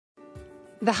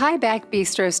The high-back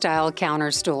bistro-style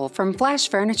counter stool from Flash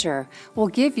Furniture will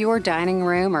give your dining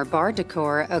room or bar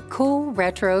decor a cool,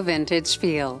 retro vintage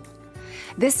feel.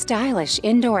 This stylish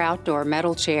indoor-outdoor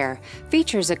metal chair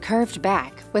features a curved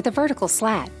back with a vertical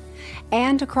slat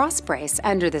and a cross brace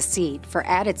under the seat for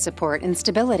added support and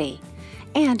stability,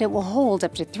 and it will hold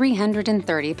up to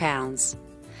 330 pounds.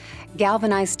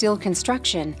 Galvanized steel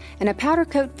construction and a powder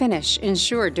coat finish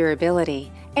ensure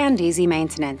durability and easy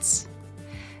maintenance.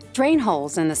 Drain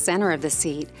holes in the center of the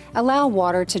seat allow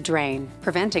water to drain,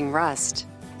 preventing rust,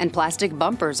 and plastic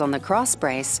bumpers on the cross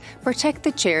brace protect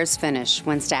the chair's finish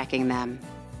when stacking them.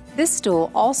 This stool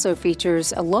also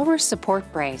features a lower support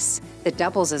brace that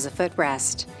doubles as a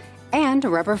footrest and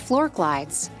rubber floor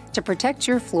glides to protect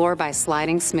your floor by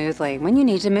sliding smoothly when you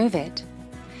need to move it.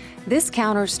 This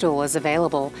counter stool is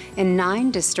available in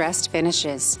 9 distressed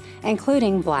finishes,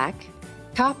 including black,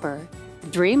 copper,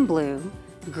 dream blue,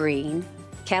 green,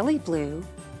 Kelly blue,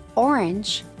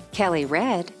 orange, Kelly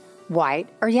red, white,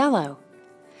 or yellow.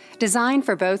 Designed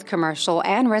for both commercial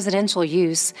and residential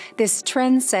use, this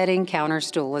trend-setting counter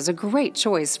stool is a great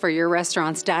choice for your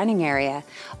restaurant's dining area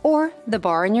or the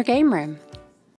bar in your game room.